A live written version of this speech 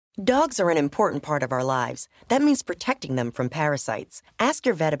Dogs are an important part of our lives. That means protecting them from parasites. Ask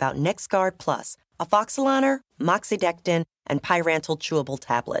your vet about NexGard Plus, Afoxolaner, Moxidectin, and Pyrantel chewable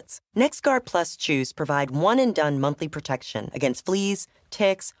tablets. NexGard Plus chews provide one-and-done monthly protection against fleas,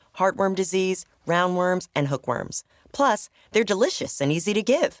 ticks, heartworm disease, roundworms, and hookworms. Plus, they're delicious and easy to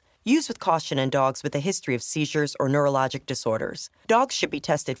give. Use with caution in dogs with a history of seizures or neurologic disorders. Dogs should be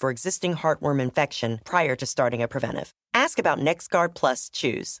tested for existing heartworm infection prior to starting a preventive. Ask about NexGard Plus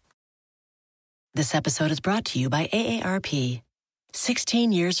chews. This episode is brought to you by AARP.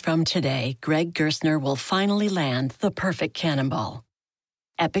 16 years from today, Greg Gerstner will finally land the perfect cannonball.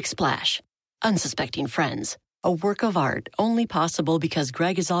 Epic splash. Unsuspecting friends. A work of art only possible because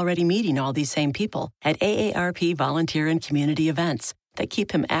Greg is already meeting all these same people at AARP volunteer and community events that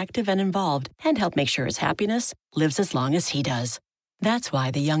keep him active and involved and help make sure his happiness lives as long as he does. That's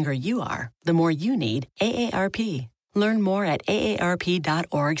why the younger you are, the more you need AARP. Learn more at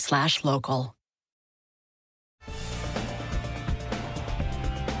aarp.org/local.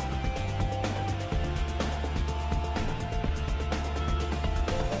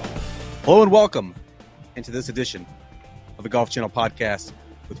 Hello and welcome into this edition of the Golf Channel podcast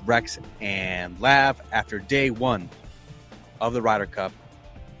with Rex and Lav. After day one of the Ryder Cup,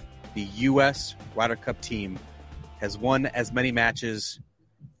 the U.S. Ryder Cup team has won as many matches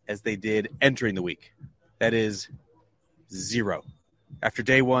as they did entering the week. That is 0. After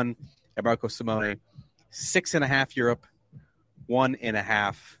day one at Marco Simone, 6.5 Europe,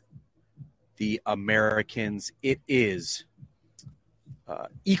 1.5 the Americans. It is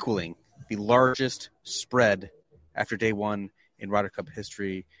equaling the largest spread after day one in Ryder Cup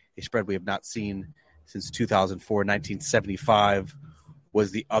history, a spread we have not seen since 2004. 1975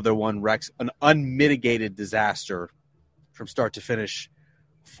 was the other one, Rex. An unmitigated disaster from start to finish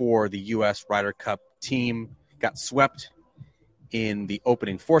for the U.S. Ryder Cup team. Got swept in the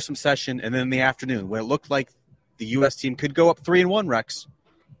opening foursome session, and then in the afternoon, when it looked like the U.S. team could go up 3-1, Rex,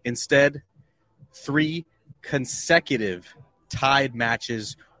 instead, 3 consecutive tied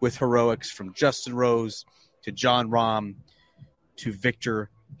matches with heroics from Justin Rose to Jon Rahm to Viktor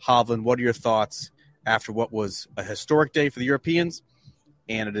Hovland. What are your thoughts after what was a historic day for the Europeans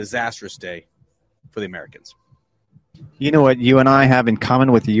and a disastrous day for the Americans? You know what you and I have in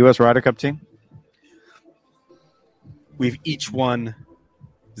common with the U.S. Ryder Cup team? We've each won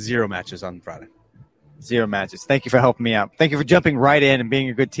 0 matches on Friday. 0 matches. Thank you for helping me out. Thank you for jumping right in and being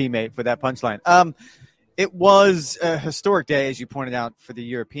a good teammate for that punchline. It was a historic day, as you pointed out, for the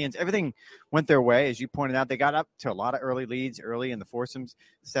Europeans. Everything went their way. As you pointed out, they got up to a lot of early leads early in the foursomes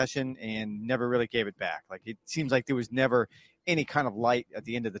session and never really gave it back. Like, it seems like there was never any kind of light at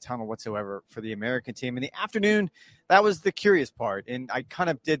the end of the tunnel whatsoever for the American team. In the afternoon, that was the curious part. And I kind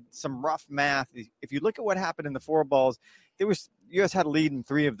of did some rough math. If you look at what happened in the 4 balls, U.S. had a lead in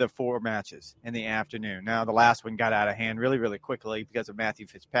 3 of the 4 matches in the afternoon. Now, the last one got out of hand really, really quickly because of Matthew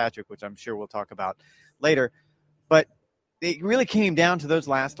Fitzpatrick, which I'm sure we'll talk about later. But it really came down to those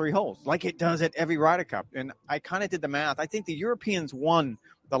last 3 holes, like it does at every Ryder Cup. And I kind of did the math. I think the Europeans won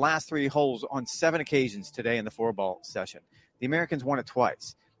the last 3 holes on 7 occasions today in the 4-ball session. The Americans won it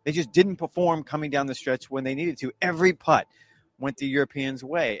twice. They just didn't perform coming down the stretch when they needed to. Every putt went the Europeans'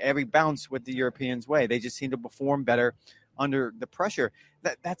 way. Every bounce went the Europeans' way. They just seemed to perform better under the pressure.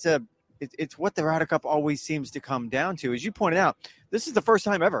 It's what the Ryder Cup always seems to come down to. As you pointed out, this is the first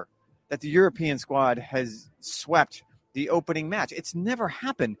time ever that the European squad has swept the opening match. It's never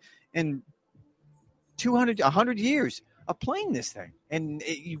happened in 100 years of playing this thing. And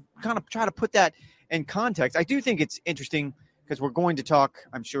you kind of try to put that in context. I do think it's interesting because we're going to talk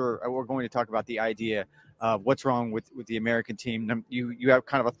about the idea of what's wrong with the American team. You have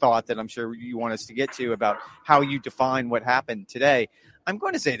kind of a thought that I'm sure you want us to get to about how you define what happened today. I'm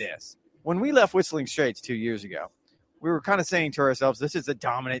going to say this. When we left Whistling Straits 2 years ago, we were kind of saying to ourselves, this is a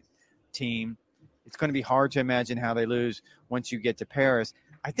dominant team. It's going to be hard to imagine how they lose once you get to Paris.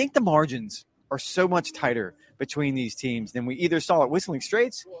 I think the margins are so much tighter between these teams than we either saw at Whistling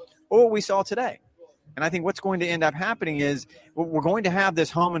Straits or what we saw today. And I think what's going to end up happening is we're going to have this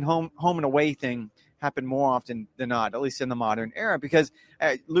home and away thing happen more often than not, at least in the modern era, because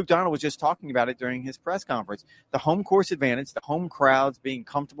Luke Donald was just talking about it during his press conference. The home course advantage, the home crowds being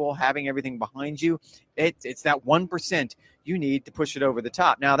comfortable, having everything behind you, it's that 1% you need to push it over the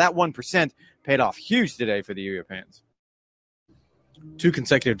top. Now, that 1% paid off huge today for the Europeans. 2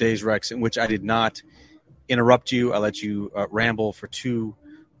 consecutive days, Rex, in which I did not interrupt you. I let you ramble for 2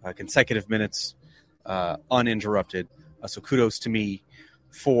 consecutive minutes uninterrupted. So kudos to me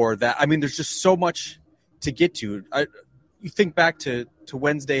for that. I mean, there's just so much to get to. You think back to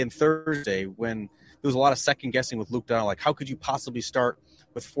Wednesday and Thursday when there was a lot of second guessing with Luke Donald. Like, how could you possibly start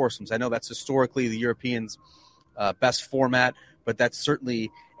with foursomes. I know that's historically the Europeans' best format, but that's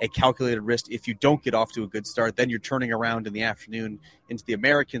certainly a calculated risk. If you don't get off to a good start, then you're turning around in the afternoon into the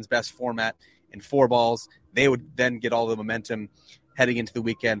Americans' best format in 4 balls. They would then get all the momentum heading into the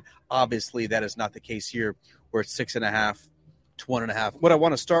weekend. Obviously, that is not the case here, where it's 6.5 to 1.5. What I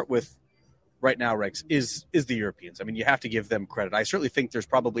want to start with right now, Rex, is the Europeans. I mean, you have to give them credit. I certainly think there's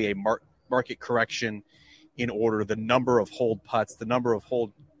probably a market correction in order. The number of hold putts, the number of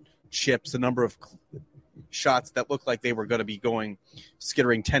hold chips, the number of shots that looked like they were going to be going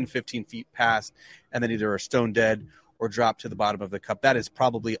skittering 10, 15 feet past, and then either are stone dead or drop to the bottom of the cup. That is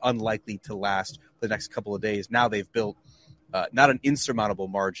probably unlikely to last the next couple of days. Now they've built not an insurmountable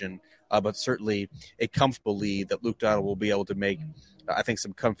margin, but certainly a comfortable lead that Luke Donald will be able to make, I think,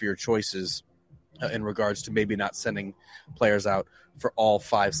 some comfier choices in regards to maybe not sending players out for all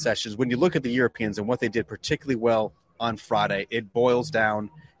 5 sessions. When you look at the Europeans and what they did particularly well on Friday, it boils down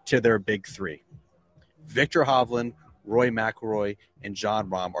to their big 3. Victor Hovland, Rory McIlroy, and Jon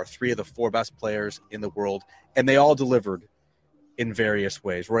Rahm are 3 of the 4 best players in the world, and they all delivered in various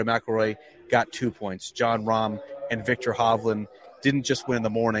ways. Rory McIlroy got 2 points. Jon Rahm and Victor Hovland didn't just win in the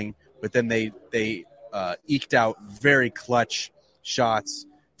morning, but then they eked out very clutch shots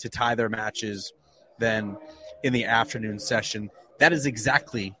to tie their matches then in the afternoon session. That is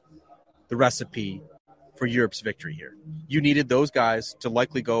exactly the recipe for Europe's victory here. You needed those guys to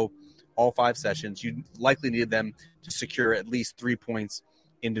likely go all 5 sessions. You likely needed them to secure at least 3 points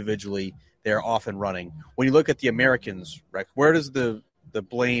individually. They're off and running. When you look at the Americans, Rex, where does the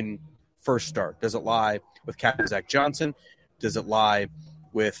blame first start? Does it lie with Captain Zach Johnson? Does it lie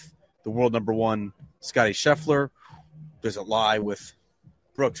with the world number 1 Scotty Scheffler? Does it lie with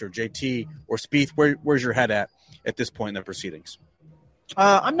Brooks or JT or Spieth? Where's your head at this point in the proceedings?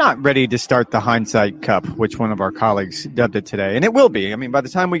 I'm not ready to start the Hindsight Cup, which one of our colleagues dubbed it today. And it will be. I mean, by the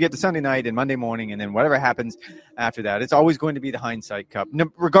time we get to Sunday night and Monday morning and then whatever happens after that, it's always going to be the Hindsight Cup,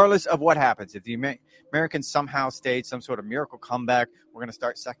 regardless of what happens. If the Americans somehow stage some sort of miracle comeback, we're going to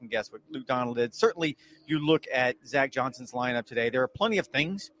start second-guess what Luke Donald did. Certainly, you look at Zach Johnson's lineup today, there are plenty of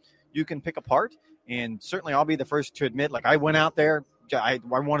things you can pick apart. And certainly I'll be the first to admit, like, I went out there, I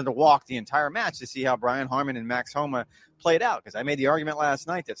wanted to walk the entire match to see how Brian Harman and Max Homa played out, because I made the argument last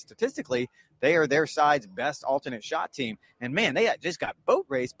night that statistically they are their side's best alternate shot team. And, man, they just got boat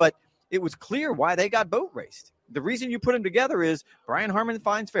raced, but it was clear why they got boat raced. The reason you put them together is Brian Harman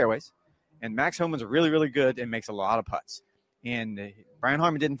finds fairways, and Max Homa's really, really good and makes a lot of putts. And Brian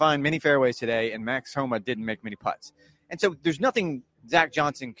Harman didn't find many fairways today, and Max Homa didn't make many putts. And so there's nothing Zach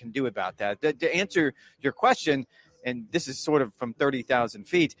Johnson can do about that. To answer your question, and this is sort of from 30,000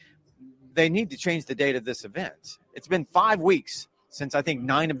 feet, they need to change the date of this event. It's been 5 weeks since I think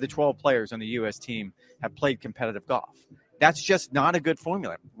 9 of the 12 players on the U.S. team have played competitive golf. That's just not a good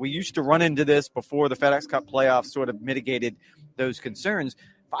formula. We used to run into this before the FedEx Cup playoffs sort of mitigated those concerns.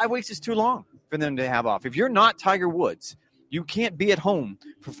 5 weeks is too long for them to have off. If you're not Tiger Woods, you can't be at home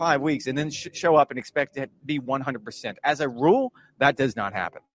for 5 weeks and then show up and expect to be 100%. As a rule, that does not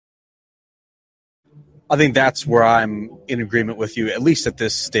happen. I think that's where I'm in agreement with you, at least at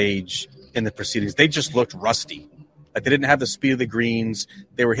this stage in the proceedings. They just looked rusty. Like, they didn't have the speed of the greens.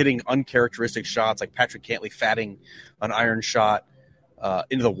 They were hitting uncharacteristic shots, like Patrick Cantlay fatting an iron shot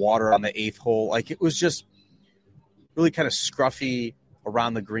into the water on the 8th hole. Like, it was just really kind of scruffy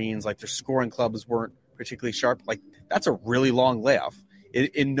around the greens. Like, their scoring clubs weren't particularly sharp. Like, that's a really long layoff.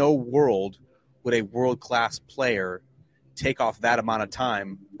 In no world would a world-class player take off that amount of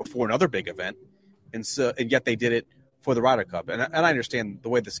time before another big event. And yet they did it for the Ryder Cup. And I understand the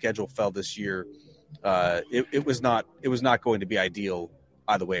way the schedule fell this year. It was not going to be ideal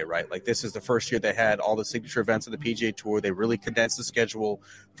either way, right? Like, this is the first year they had all the signature events of the PGA Tour. They really condensed the schedule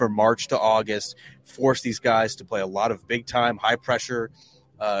from March to August, forced these guys to play a lot of big-time, high-pressure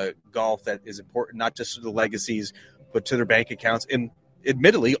golf that is important not just to the legacies but to their bank accounts. And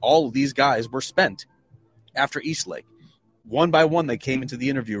admittedly, all of these guys were spent after East Lake. One by one, they came into the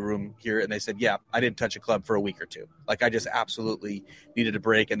interview room here and they said, yeah, I didn't touch a club for a week or two. Like, I just absolutely needed a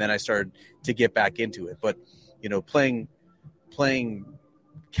break. And then I started to get back into it. But, you know, playing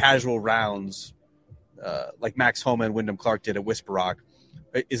casual rounds like Max Homa and Wyndham Clark did at Whisper Rock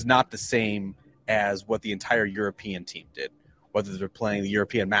is not the same as what the entire European team did, whether they're playing the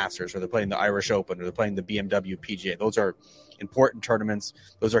European Masters or they're playing the Irish Open or they're playing the BMW PGA. Those are important tournaments.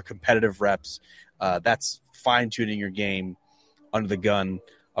 Those are competitive reps. That's fine-tuning your game under the gun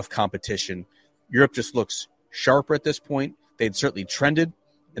of competition. Europe just looks sharper at this point. They'd certainly trended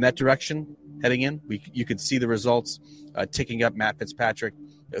in that direction heading in. You could see the results ticking up. Matt Fitzpatrick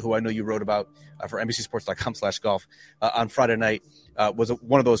who I know you wrote about for NBCSports.com/golf on Friday night, was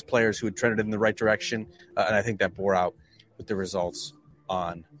one of those players who had trended in the right direction, and I think that bore out with the results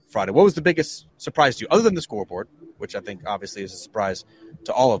on Friday. What was the biggest surprise to you, other than the scoreboard, which I think obviously is a surprise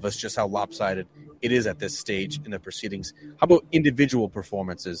to all of us, just how lopsided it is at this stage in the proceedings? How about individual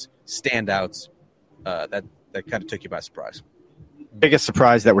performances, standouts, that kind of took you by surprise? Biggest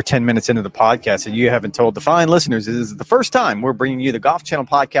surprise that we're 10 minutes into the podcast and you haven't told the fine listeners is this is the first time we're bringing you the Golf Channel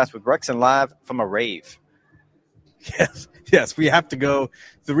podcast with Rex and Lav from a rave. Yes, we have to go.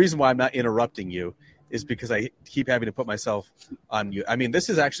 The reason why I'm not interrupting you is because I keep having to put myself on mute. I mean, this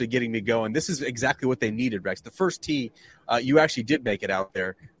is actually getting me going. This is exactly what they needed, Rex. The first tee, you actually did make it out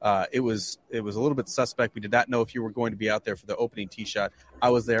there. It was a little bit suspect. We did not know if you were going to be out there for the opening tee shot. I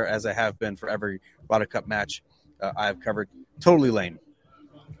was there, as I have been for every Ryder Cup match I have covered. Totally lame.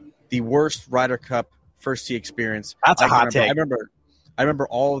 The worst Ryder Cup first tee experience. That's a hot take. I remember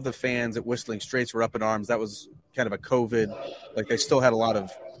all of the fans at Whistling Straits were up in arms. That was kind of a COVID. Like, they still had a lot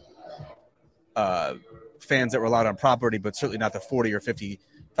of fans that were allowed on property, but certainly not the 40 or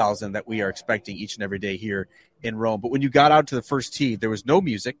 50,000 that we are expecting each and every day here in Rome. But when you got out to the first tee, there was no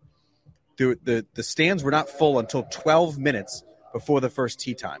music. The stands were not full until 12 minutes before the first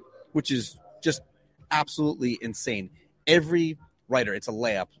tee time, which is just absolutely insane. Every writer, it's a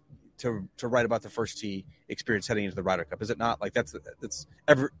layup to write about the first tee experience heading into the Ryder Cup. Is it not? Like, that's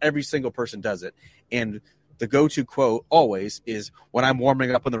every single person does it. And the go-to quote always is, when I'm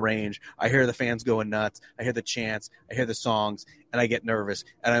warming up on the range, I hear the fans going nuts, I hear the chants, I hear the songs, and I get nervous,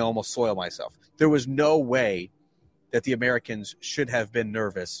 and I almost soil myself. There was no way that the Americans should have been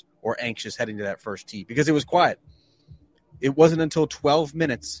nervous or anxious heading to that first tee because it was quiet. It wasn't until 12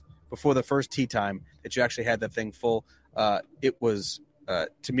 minutes before the first tee time that you actually had that thing full. It was,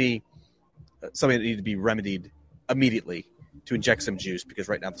 to me, something that needed to be remedied immediately to inject some juice, because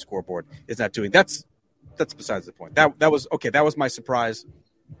right now the scoreboard is not doing. That's besides the point. That was okay. That was my surprise.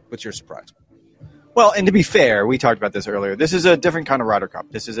 What's your surprise? Well, and to be fair, we talked about this earlier. This is a different kind of Ryder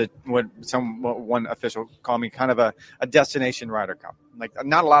Cup. This is what one official called me kind of a destination Ryder Cup. Like,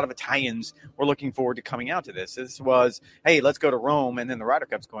 not a lot of Italians were looking forward to coming out to this. This was, hey, let's go to Rome, and then the Ryder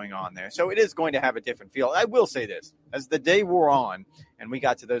Cup's going on there. So it is going to have a different feel. I will say this. As the day wore on and we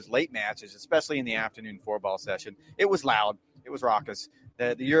got to those late matches, especially in the afternoon four-ball session, it was loud. It was raucous.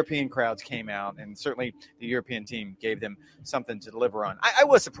 The European crowds came out, and certainly the European team gave them something to deliver on. I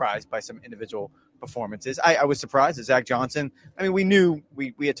was surprised by some individual performances. I was surprised at Zach Johnson. I mean, we knew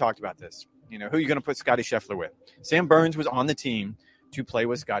we had talked about this. You know, who are you going to put Scotty Scheffler with? Sam Burns was on the team to play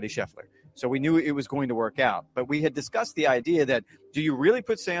with Scotty Scheffler. So we knew it was going to work out. But we had discussed the idea that, do you really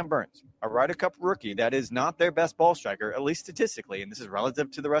put Sam Burns, a Ryder Cup rookie that is not their best ball striker, at least statistically, and this is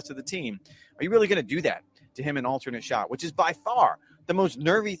relative to the rest of the team, are you really going to do that to him, an alternate shot, which is by far the most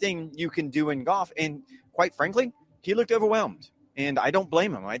nervy thing you can do in golf? And quite frankly, he looked overwhelmed. And I don't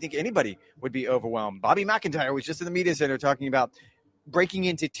blame him. I think anybody would be overwhelmed. Bobby McIntyre was just in the media center talking about breaking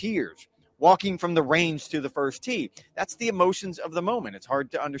into tears, walking from the range to the first tee. That's the emotions of the moment. It's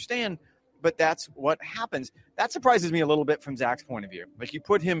hard to understand, but that's what happens. That surprises me a little bit from Zach's point of view. Like, you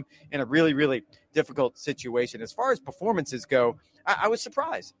put him in a really, really difficult situation. As far as performances go, I was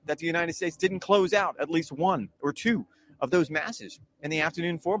surprised that the United States didn't close out at least one or two of those matches in the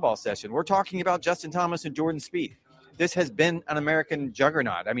afternoon four-ball session. We're talking about Justin Thomas and Jordan Spieth. This has been an American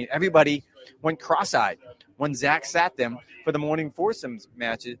juggernaut. I mean, everybody went cross-eyed when Zach sat them for the morning foursomes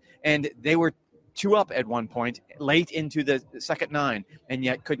matches, and they were 2 up at one point late into the second 9, and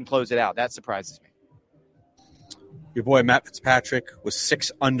yet couldn't close it out. That surprises me. Your boy Matt Fitzpatrick was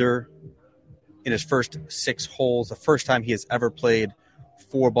 6 under in his first 6 holes, the first time he has ever played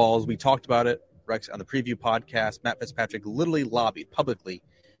 4 balls. We talked about it, Rex, on the preview podcast. Matt Fitzpatrick literally lobbied publicly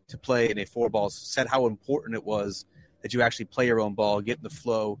to play in a 4 balls, said how important it was that you actually play your own ball, get in the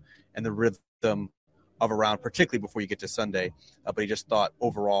flow and the rhythm of a round, particularly before you get to Sunday. But he just thought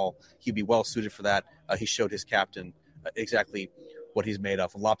overall he'd be well suited for that. He showed his captain exactly what he's made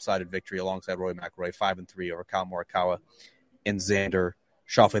of. A lopsided victory alongside Rory McIlroy, 5-3 over Kyle Morikawa and Xander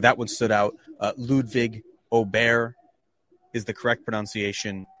Schauffele. That one stood out. Ludwig Aubert is the correct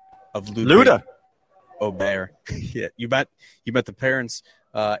pronunciation of Ludwig Aubert. Yeah, you met the parents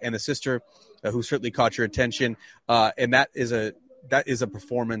and the sister who certainly caught your attention, and that is a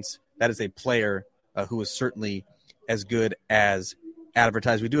performance. That is a player who is certainly as good as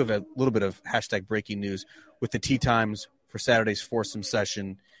advertised. We do have a little bit of hashtag breaking news with the tee times for Saturday's foursome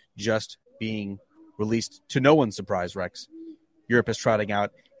session just being released. To no one's surprise, Rex, Europe is trotting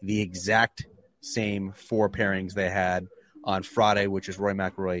out the exact same 4 pairings they had on Friday, which is Rory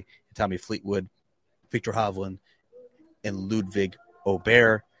McIlroy, Tommy Fleetwood, Victor Hovland, and Ludwig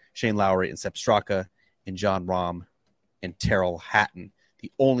Aubert, Shane Lowry and Sepp Straka, and John Rahm and Terrell Hatton.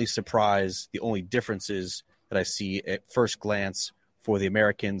 The only surprise, the only differences that I see at first glance for the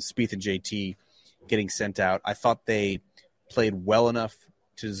Americans, Spieth and JT getting sent out. I thought they played well enough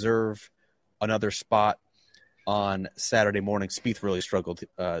to deserve another spot on Saturday morning. Spieth really struggled.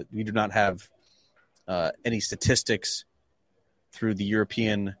 We do not have any statistics through the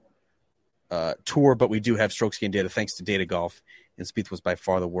European tour, but we do have strokes gain data thanks to Data Golf, and Spieth was by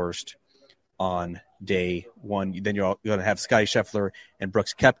far the worst on day one. Then you're going to have Scotty Scheffler and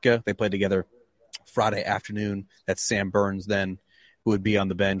Brooks Koepka. They played together Friday afternoon. That's Sam Burns then, who would be on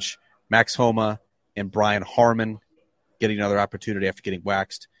the bench. Max Homa and Brian Harmon getting another opportunity after getting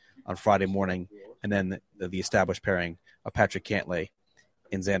waxed on Friday morning. And then the established pairing of Patrick Cantlay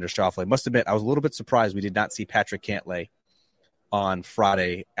and Xander Schauffele. Must admit, I was a little bit surprised we did not see Patrick Cantlay on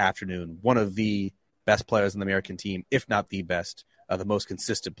Friday afternoon. One of the best players on the American team, if not the best, the most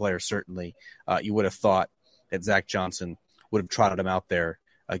consistent player, certainly. You would have thought that Zach Johnson would have trotted him out there,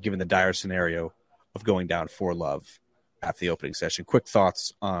 given the dire scenario of going down 4-love at the opening session. Quick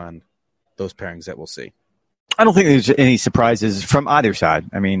thoughts on those pairings that we'll see. I don't think there's any surprises from either side.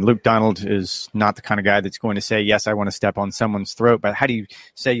 I mean, Luke Donald is not the kind of guy that's going to say, yes, I want to step on someone's throat. But how do you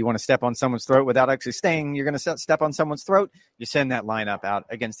say you want to step on someone's throat without actually saying you're going to step on someone's throat? You send that lineup out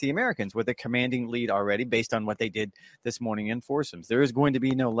against the Americans with a commanding lead already based on what they did this morning in foursomes. There is going to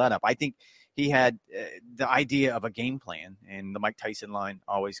be no let-up. I think he had the idea of a game plan, and the Mike Tyson line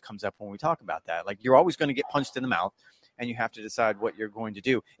always comes up when we talk about that. Like, you're always going to get punched in the mouth, and you have to decide what you're going to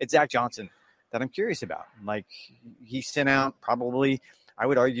do. It's Zach Johnson that I'm curious about. Like, he sent out probably, I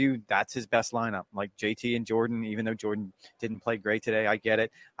would argue, that's his best lineup. Like JT and Jordan, even though Jordan didn't play great today, I get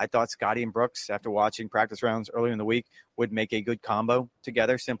it. I thought Scotty and Brooks, after watching practice rounds earlier in the week, would make a good combo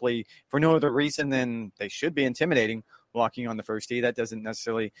together simply for no other reason than they should be intimidating walking on the first tee. That doesn't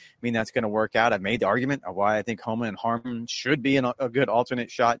necessarily mean that's going to work out. I've made the argument of why I think Homa and Harmon should be in a good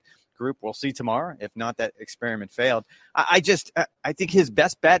alternate shot group. We'll see tomorrow. If not, that experiment failed. I think his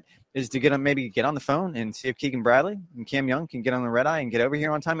best bet is to get on the phone and see if Keegan Bradley and Cam Young can get on the red eye and get over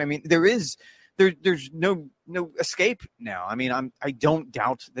here on time. I mean, there's no escape now. I mean, I don't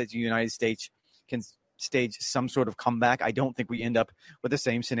doubt that the United States can stage some sort of comeback. I don't think we end up with the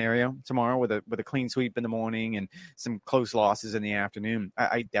same scenario tomorrow with a clean sweep in the morning and some close losses in the afternoon.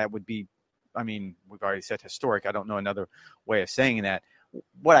 That would be, I mean, we've already said historic. I don't know another way of saying that.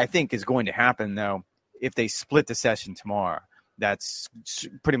 What I think is going to happen, though, if they split the session tomorrow, that's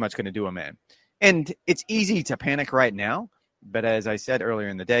pretty much going to do them in. And it's easy to panic right now, but as I said earlier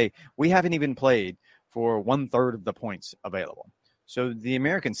in the day, we haven't even played for 1/3 of the points available. So the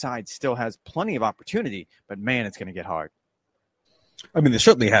American side still has plenty of opportunity, but man, it's going to get hard. I mean, they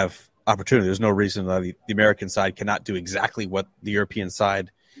certainly have opportunity. There's no reason that the American side cannot do exactly what the European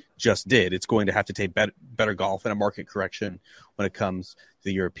side just did. It's going to have to take better golf and a market correction when it comes to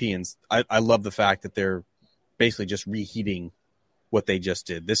the Europeans. I love the fact that they're basically just reheating what they just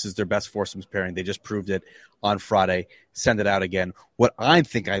did. This is their best foursomes pairing. They just proved it on Friday. Send it out again. What I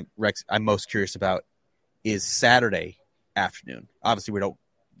think I'm most curious about is Saturday afternoon. Obviously, we don't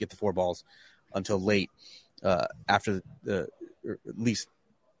get the 4 balls until late after or at least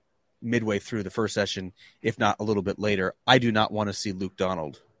midway through the first session, if not a little bit later. I do not want to see Luke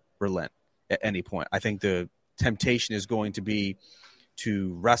Donald relent at any point. I think the temptation is going to be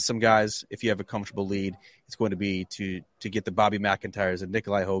to rest some guys if you have a comfortable lead. It's going to be to get the Bobby McIntyres and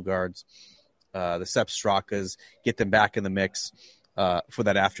Nikolai Hogards, the Sepp Strakas, get them back in the mix for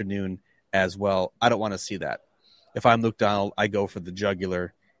that afternoon as well. I don't want to see that. If I'm Luke Donald, I go for the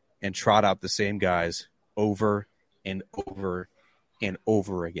jugular and trot out the same guys over and over and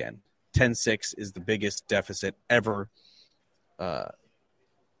over again. 10-6 is the biggest deficit ever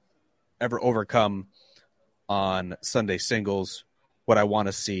overcome on Sunday singles. What I want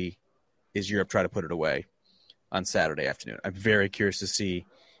to see is Europe try to put it away on Saturday afternoon. I'm very curious to see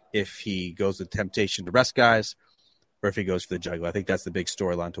if he goes with temptation to rest guys or if he goes for the jugular. I think that's the big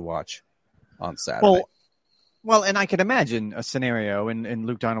storyline to watch on Saturday. Well, and I can imagine a scenario, and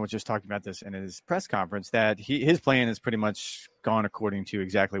Luke Donald was just talking about this in his press conference, that his plan has pretty much gone according to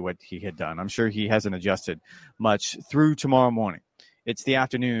exactly what he had done. I'm sure he hasn't adjusted much through tomorrow morning. It's the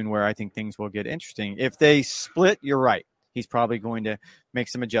afternoon where I think things will get interesting. If they split, you're right. He's probably going to make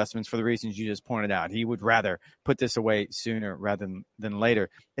some adjustments for the reasons you just pointed out. He would rather put this away sooner rather than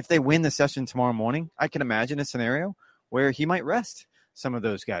later. If they win the session tomorrow morning, I can imagine a scenario where he might rest some of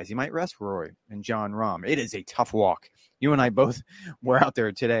those guys. He might rest Rory and John Rahm. It is a tough walk. You and I both were out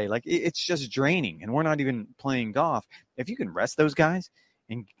there today. Like, it's just draining, and we're not even playing golf. If you can rest those guys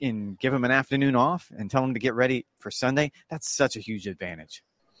and give them an afternoon off and tell them to get ready for Sunday, that's such a huge advantage.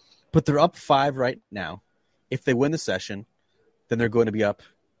 But they're up 5 right now. If they win the session, then they're going to be up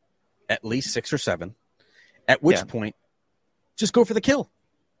at least 6 or 7, at which point just go for the kill.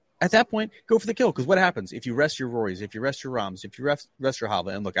 At that point, go for the kill, because what happens if you rest your Rorys, if you rest your Roms, if you rest your Hava,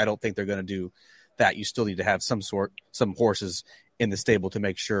 and look, I don't think they're going to do that. You still need to have some horses in the stable to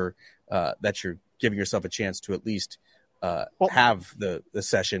make sure that you're giving yourself a chance to at least have the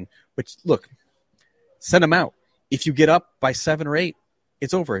session. But look, send them out. If you get up by 7 or 8,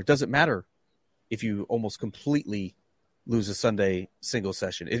 it's over. It doesn't matter if you almost completely lose a Sunday single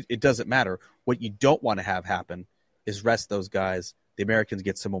session. It doesn't matter. What you don't want to have happen is rest those guys. The Americans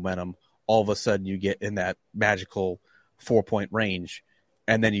get some momentum. All of a sudden, you get in that magical 4-point range,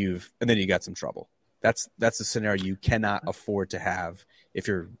 and then you got some trouble. That's a scenario you cannot afford to have if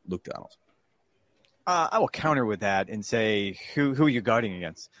you're Luke Donald. I will counter with that and say, who are you guarding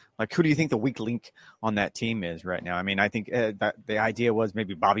against? Like, who do you think the weak link on that team is right now? I mean, I think that the idea was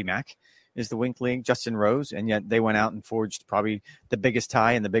maybe Bobby Mack is the weak link, Justin Rose, and yet they went out and forged probably the biggest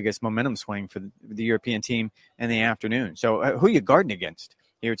tie and the biggest momentum swing for the European team in the afternoon. So who are you guarding against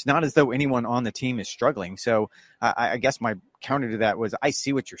here? It's not as though anyone on the team is struggling. So I guess my counter to that was, I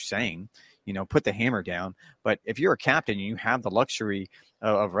see what you're saying. Put the hammer down. But if you're a captain and you have the luxury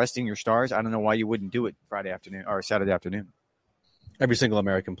of resting your stars, I don't know why you wouldn't do it Friday afternoon or Saturday afternoon. Every single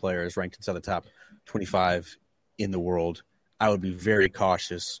American player is ranked inside the top 25 in the world. I would be very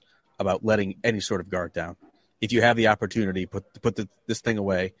cautious about letting any sort of guard down. If you have the opportunity, put this thing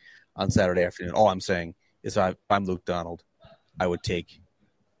away on Saturday afternoon. All I'm saying is, if I'm Luke Donald, I would take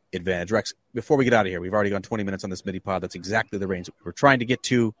advantage. Rex, before we get out of here, we've already gone 20 minutes on this mini pod. That's exactly the range that we're trying to get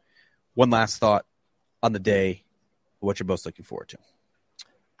to. One last thought on the day, what you're most looking forward to.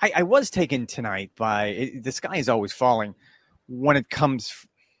 I was taken tonight by the sky is always falling when it comes.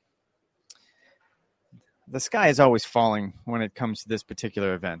 The sky is always falling when it comes to this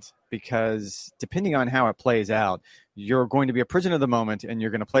particular event, because depending on how it plays out, you're going to be a prisoner of the moment and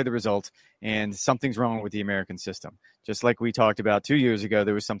you're going to play the result, and something's wrong with the American system. Just like we talked about 2 years ago,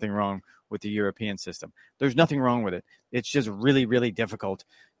 there was something wrong with the European system. There's nothing wrong with it. It's just really, really difficult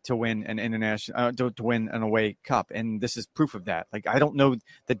to win an international, to win an away cup. And this is proof of that. Like, I don't know,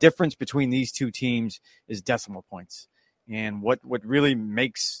 the difference between these two teams is decimal points. And what really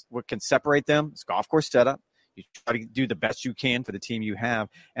makes, what can separate them is golf course setup. You try to do the best you can for the team you have,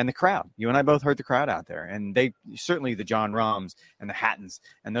 and the crowd. You and I both heard the crowd out there, and they certainly, the John Rahms and the Hattons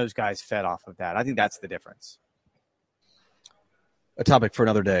and those guys fed off of that. I think that's the difference. A topic for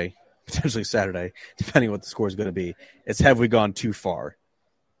another day, potentially Saturday, depending on what the score is going to be. It's, have we gone too far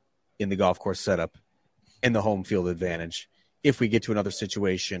in the golf course setup, in the home field advantage, if we get to another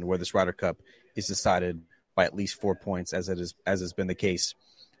situation where this Ryder Cup is decided by at least 4 points, as has been the case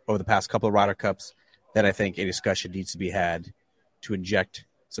over the past couple of Ryder Cups? Then I think a discussion needs to be had to inject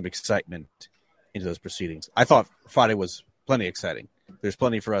some excitement into those proceedings. I thought Friday was plenty exciting. There's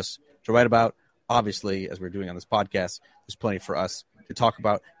plenty for us to write about. Obviously, as we're doing on this podcast, there's plenty for us to talk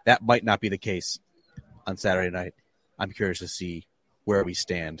about. That might not be the case on Saturday night. I'm curious to see where we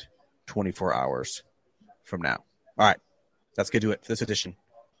stand 24 hours from now. All right, that's going to do it for this edition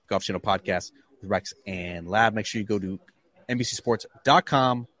of Golf Channel Podcast with Rex and Lav. Make sure you go to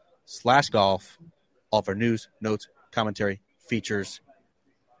NBCSports.com/golf. All of our news, notes, commentary, features,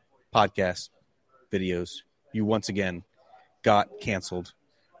 podcasts, videos. You once again got canceled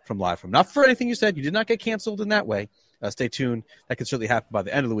from Live From. Not for anything you said. You did not get canceled in that way. Stay tuned. That could certainly happen by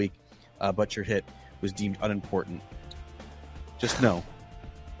the end of the week, but your hit was deemed unimportant. Just know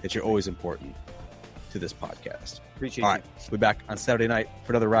that you're always important to this podcast. Appreciate it. All right, we'll be back on Saturday night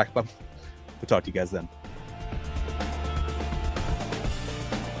for another Rack Bump. We'll talk to you guys then.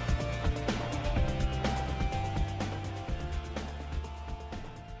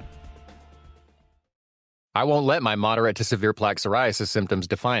 I won't let my moderate to severe plaque psoriasis symptoms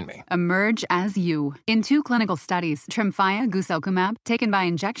define me. Emerge as you. In 2 clinical studies, Tremfya guselkumab, taken by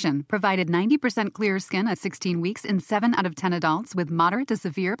injection, provided 90% clearer skin at 16 weeks in 7 out of 10 adults with moderate to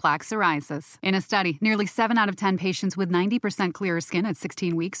severe plaque psoriasis. In a study, nearly 7 out of 10 patients with 90% clearer skin at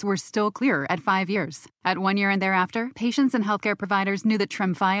 16 weeks were still clearer at 5 years. At 1 year and thereafter, patients and healthcare providers knew that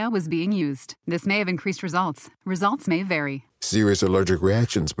Tremfya was being used. This may have increased results. Results may vary. Serious allergic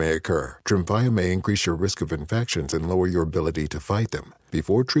reactions may occur. Tremfya may increase your risk of infections and lower your ability to fight them.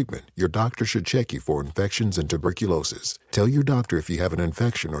 Before treatment, your doctor should check you for infections and tuberculosis. Tell your doctor if you have an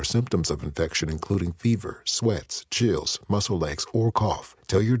infection or symptoms of infection, including fever, sweats, chills, muscle aches, or cough.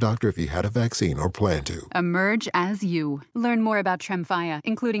 Tell your doctor if you had a vaccine or plan to. Emerge as you. Learn more about Tremfya,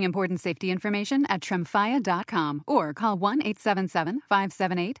 including important safety information at tremfya.com or call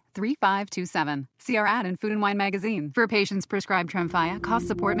 1-877-578-3527. See our ad in Food and Wine magazine. For patients prescribed Tremfya, cost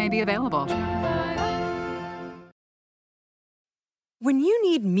support may be available. When you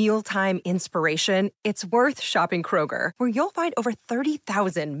need mealtime inspiration, it's worth shopping Kroger, where you'll find over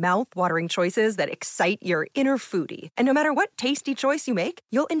 30,000 mouth-watering choices that excite your inner foodie. And no matter what tasty choice you make,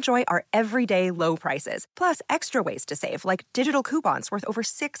 you'll enjoy our everyday low prices, plus extra ways to save, like digital coupons worth over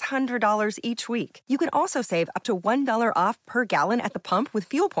 $600 each week. You can also save up to $1 off per gallon at the pump with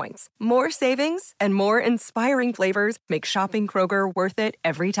fuel points. More savings and more inspiring flavors make shopping Kroger worth it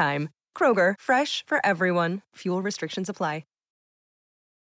every time. Kroger, fresh for everyone. Fuel restrictions apply.